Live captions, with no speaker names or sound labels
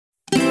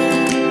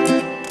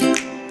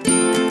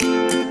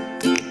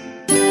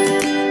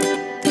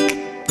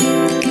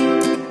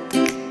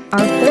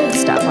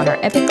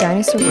epic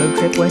dinosaur road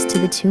trip was to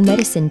the Two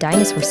Medicine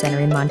Dinosaur Center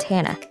in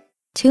Montana.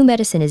 Two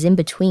Medicine is in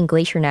between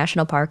Glacier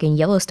National Park and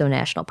Yellowstone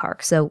National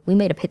Park, so we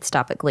made a pit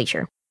stop at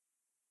Glacier.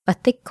 A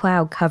thick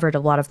cloud covered a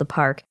lot of the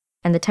park,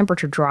 and the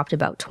temperature dropped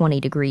about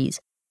 20 degrees,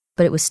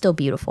 but it was still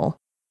beautiful.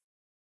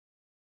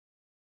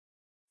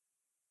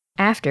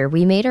 After,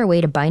 we made our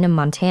way to Bynum,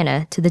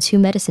 Montana, to the Two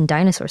Medicine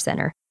Dinosaur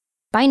Center.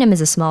 Bynum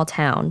is a small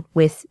town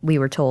with, we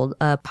were told,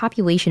 a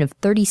population of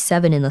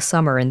 37 in the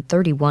summer and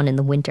 31 in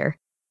the winter.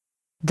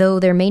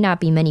 Though there may not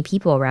be many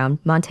people around,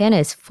 Montana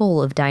is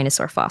full of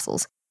dinosaur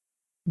fossils.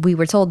 We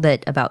were told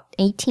that about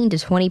 18 to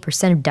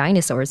 20% of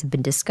dinosaurs have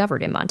been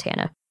discovered in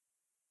Montana.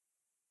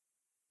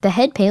 The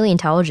head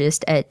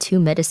paleontologist at Two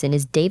Medicine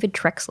is David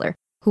Trexler,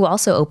 who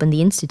also opened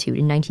the Institute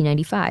in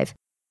 1995.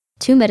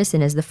 Two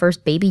Medicine is the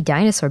first baby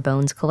dinosaur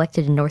bones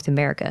collected in North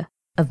America,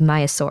 of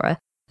Maiasaura,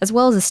 as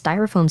well as a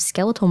styrofoam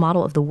skeletal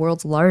model of the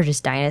world's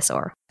largest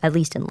dinosaur, at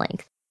least in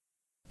length.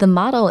 The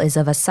model is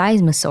of a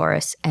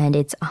Seismosaurus, and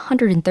it's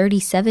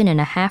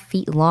 137.5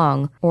 feet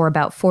long, or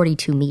about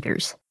 42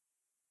 meters.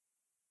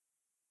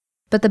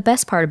 But the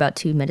best part about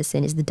Two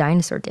Medicine is the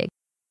Dinosaur Dig.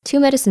 Two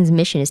Medicine's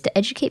mission is to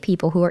educate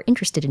people who are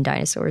interested in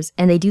dinosaurs,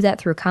 and they do that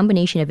through a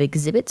combination of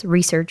exhibits,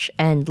 research,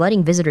 and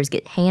letting visitors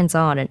get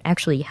hands-on and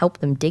actually help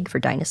them dig for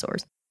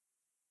dinosaurs.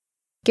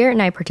 Garrett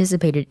and I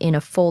participated in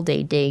a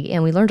full-day dig,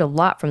 and we learned a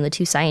lot from the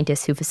two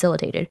scientists who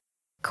facilitated: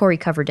 Corey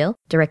Coverdale,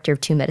 director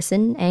of Two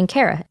Medicine, and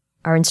Kara,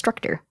 our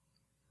instructor.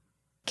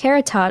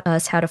 Kara taught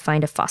us how to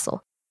find a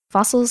fossil.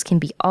 Fossils can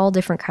be all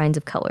different kinds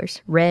of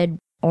colors: red,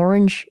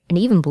 orange, and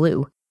even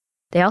blue.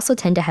 They also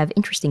tend to have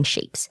interesting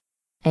shapes.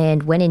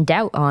 And when in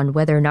doubt on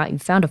whether or not you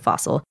found a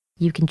fossil,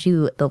 you can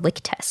do the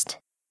lick test.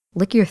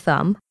 Lick your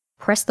thumb,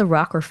 press the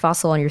rock or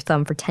fossil on your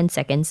thumb for 10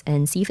 seconds,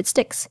 and see if it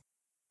sticks.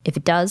 If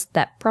it does,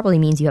 that probably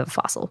means you have a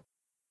fossil.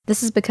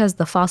 This is because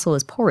the fossil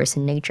is porous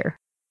in nature.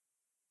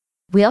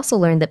 We also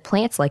learned that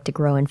plants like to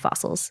grow in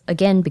fossils,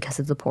 again because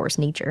of the porous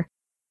nature.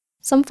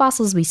 Some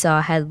fossils we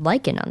saw had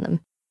lichen on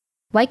them.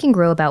 Lichen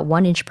grow about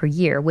 1 inch per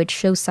year, which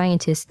shows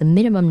scientists the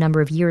minimum number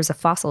of years a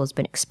fossil has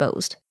been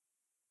exposed.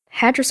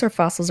 Hadrosaur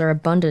fossils are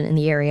abundant in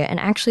the area and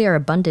actually are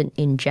abundant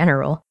in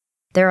general.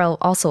 There are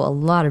also a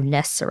lot of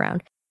nests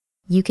around.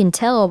 You can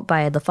tell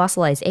by the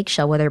fossilized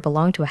eggshell whether it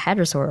belonged to a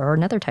hadrosaur or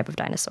another type of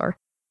dinosaur.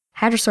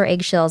 Hadrosaur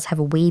eggshells have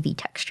a wavy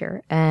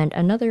texture, and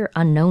another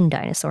unknown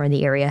dinosaur in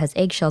the area has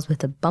eggshells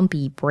with a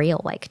bumpy,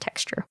 braille-like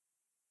texture.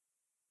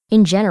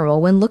 In general,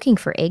 when looking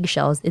for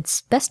eggshells,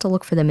 it's best to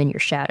look for them in your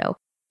shadow.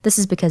 This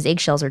is because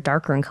eggshells are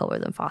darker in color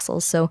than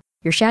fossils, so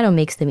your shadow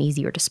makes them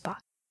easier to spot.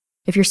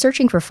 If you're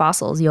searching for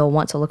fossils, you'll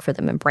want to look for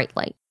them in bright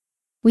light.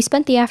 We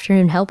spent the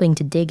afternoon helping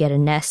to dig at a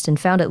nest and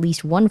found at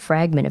least one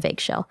fragment of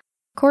eggshell.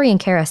 Corey and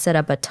Kara set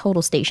up a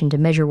total station to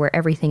measure where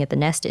everything at the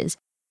nest is.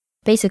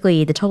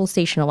 Basically, the total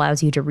station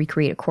allows you to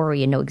recreate a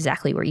quarry and know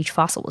exactly where each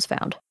fossil was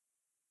found.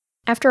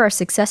 After our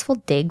successful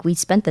dig, we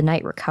spent the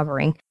night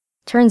recovering.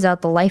 Turns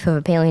out the life of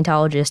a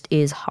paleontologist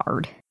is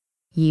hard.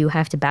 You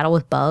have to battle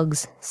with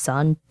bugs,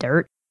 sun,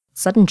 dirt,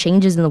 sudden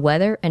changes in the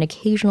weather, and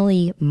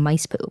occasionally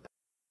mice poop.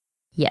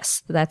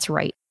 Yes, that's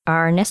right.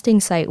 Our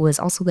nesting site was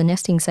also the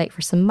nesting site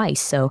for some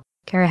mice, so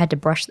Kara had to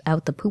brush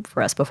out the poop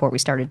for us before we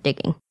started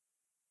digging.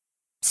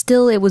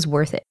 Still, it was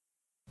worth it.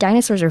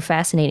 Dinosaurs are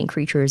fascinating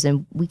creatures,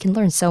 and we can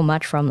learn so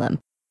much from them.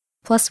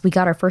 Plus, we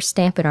got our first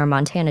stamp in our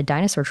Montana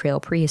Dinosaur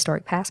Trail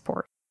prehistoric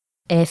passport.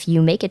 If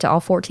you make it to all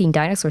 14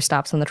 dinosaur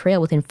stops on the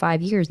trail within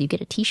 5 years, you get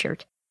a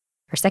t-shirt.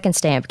 Our second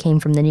stamp came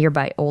from the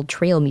nearby Old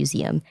Trail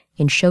Museum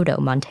in Choteau,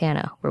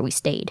 Montana, where we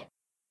stayed.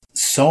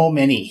 So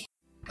many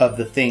of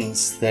the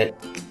things that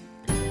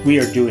we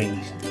are doing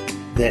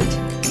that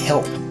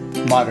help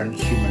modern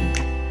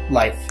human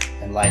life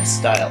and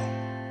lifestyle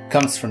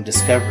comes from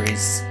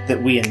discoveries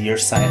that we in the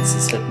earth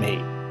sciences have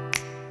made.